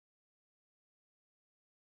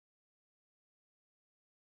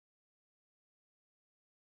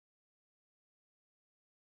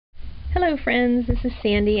Hello friends, this is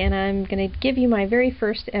Sandy and I'm going to give you my very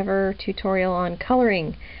first ever tutorial on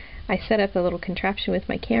coloring. I set up a little contraption with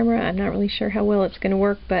my camera. I'm not really sure how well it's going to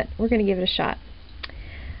work, but we're going to give it a shot.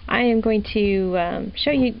 I am going to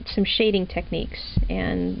show you some shading techniques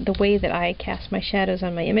and the way that I cast my shadows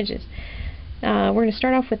on my images. We're going to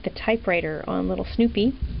start off with the typewriter on little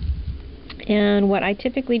Snoopy, and what I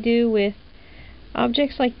typically do with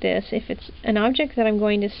objects like this, if it's an object that I'm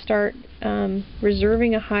going to start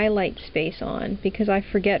reserving a highlight space on, because I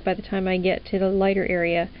forget by the time I get to the lighter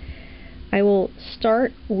area, I will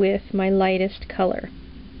start with my lightest color.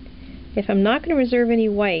 If I'm not going to reserve any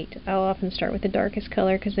white, I'll often start with the darkest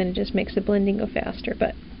color because then it just makes the blending go faster.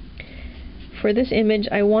 But for this image,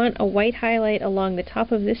 I want a white highlight along the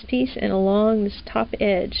top of this piece and along this top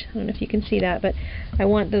edge. I don't know if you can see that, but I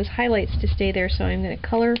want those highlights to stay there, so I'm going to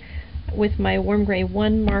color with my warm gray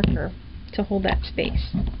 1 marker to hold that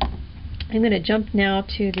space. I'm going to jump now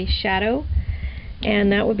to the shadow,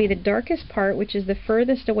 and that would be the darkest part, which is the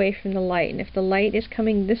furthest away from the light. And if the light is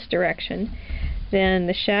coming this direction, then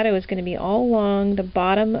the shadow is going to be all along the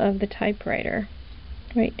bottom of the typewriter,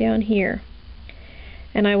 right down here.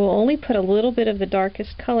 And I will only put a little bit of the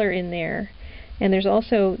darkest color in there, and there's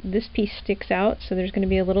also, this piece sticks out, so there's going to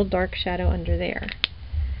be a little dark shadow under there.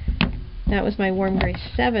 That was my warm gray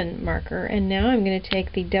 7 marker, and now I'm going to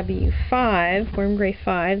take the W5, warm gray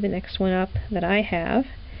 5, the next one up that I have,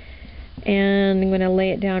 and I'm going to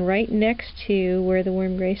lay it down right next to where the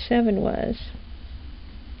warm gray 7 was.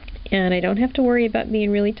 And I don't have to worry about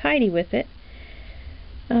being really tidy with it.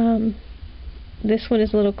 This one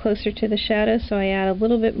is a little closer to the shadow, so I add a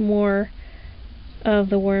little bit more of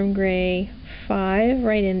the warm gray 5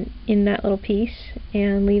 right in that little piece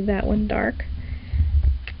and leave that one dark.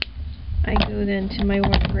 I go then to my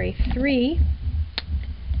warm gray 3,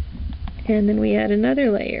 and then we add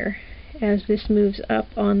another layer as this moves up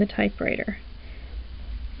on the typewriter.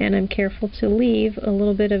 And I'm careful to leave a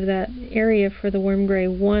little bit of that area for the warm gray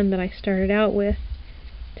 1 that I started out with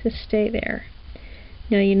to stay there.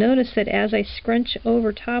 Now you notice that as I scrunch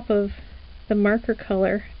over top of the marker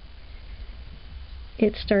color,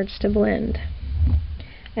 it starts to blend.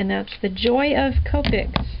 And that's the joy of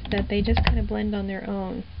Copics, that they just kind of blend on their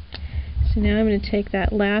own. So now I'm going to take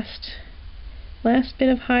that last bit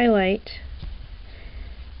of highlight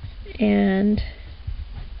and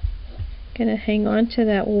going to hang on to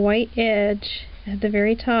that white edge at the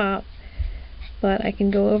very top, but I can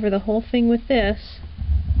go over the whole thing with this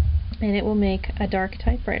and it will make a dark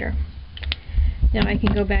typewriter. Now I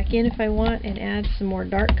can go back in if I want and add some more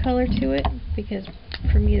dark color to it, because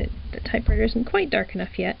for me the typewriter isn't quite dark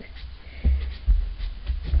enough yet.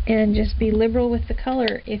 And just be liberal with the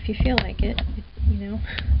color if you feel like it, you know,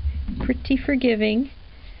 pretty forgiving,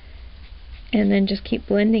 and then just keep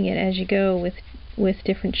blending it as you go with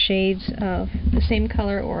different shades of the same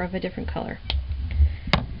color or of a different color.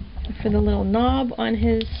 For the little knob on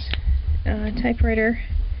his typewriter,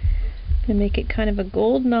 I'm going to make it kind of a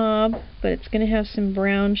gold knob, but it's going to have some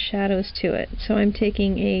brown shadows to it. So I'm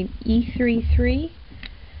taking a E33,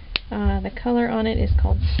 the color on it is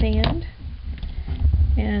called Sand,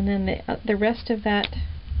 and then the rest of that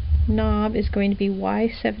knob is going to be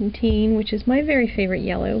Y17, which is my very favorite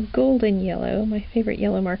yellow, golden yellow, my favorite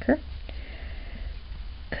yellow marker,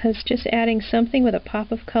 because just adding something with a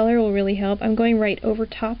pop of color will really help. I'm going right over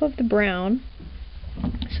top of the brown,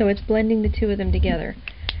 so it's blending the two of them together.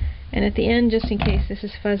 And at the end, just in case this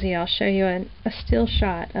is fuzzy, I'll show you a still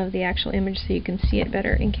shot of the actual image so you can see it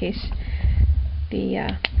better in case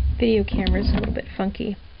the video camera is a little bit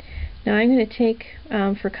funky. Now I'm going to take,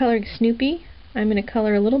 for coloring Snoopy, I'm going to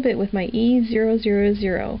color a little bit with my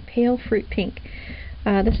E000, Pale Fruit Pink.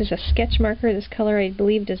 This is a sketch marker. This color, I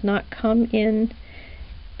believe, does not come in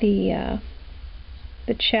the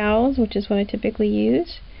chows, which is what I typically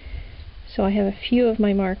use. So I have a few of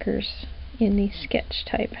my markers in the sketch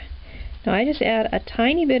type. Now I just add a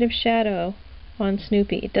tiny bit of shadow on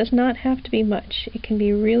Snoopy. It does not have to be much. It can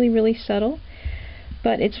be really, really subtle,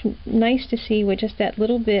 but it's nice to see what just that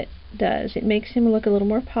little bit does. It makes him look a little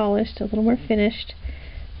more polished, a little more finished,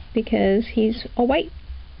 because he's a white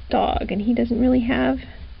dog and he doesn't really have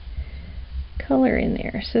color in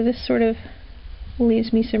there. So this sort of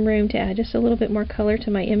leaves me some room to add just a little bit more color to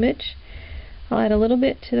my image. I'll add a little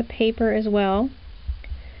bit to the paper as well.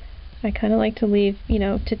 I kind of like to leave, you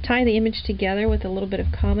know, to tie the image together with a little bit of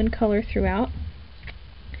common color throughout.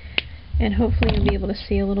 And hopefully you'll be able to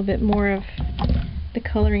see a little bit more of the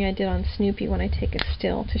coloring I did on Snoopy when I take a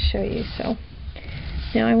still to show you. So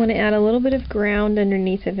now I want to add a little bit of ground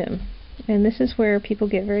underneath of him. And this is where people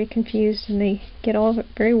get very confused and they get all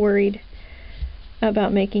very worried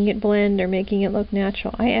about making it blend or making it look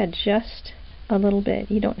natural. I add just a little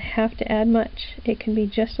bit. You don't have to add much. It can be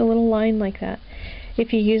just a little line like that.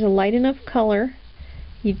 If you use a light enough color,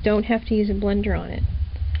 you don't have to use a blender on it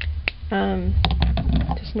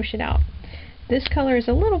to smush it out. This color is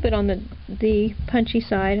a little bit on the punchy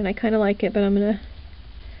side, and I kind of like it, but I'm going to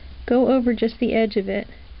go over just the edge of it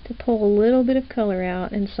to pull a little bit of color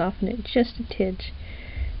out and soften it just a tidge,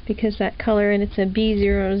 because that color, and it's a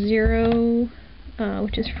B00,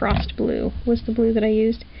 which is frost blue, was the blue that I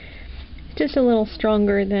used. It's just a little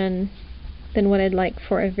stronger than what I'd like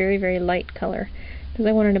for a very, very light color, because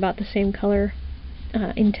I wanted about the same color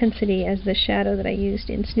intensity as the shadow that I used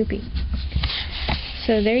in Snoopy.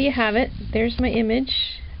 So there you have it. There's my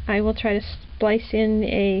image. I will try to splice in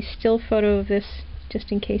a still photo of this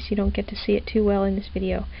just in case you don't get to see it too well in this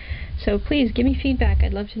video. So please give me feedback.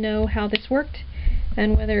 I'd love to know how this worked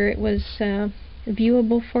and whether it was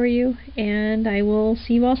viewable for you, and I will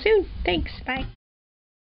see you all soon. Thanks. Bye.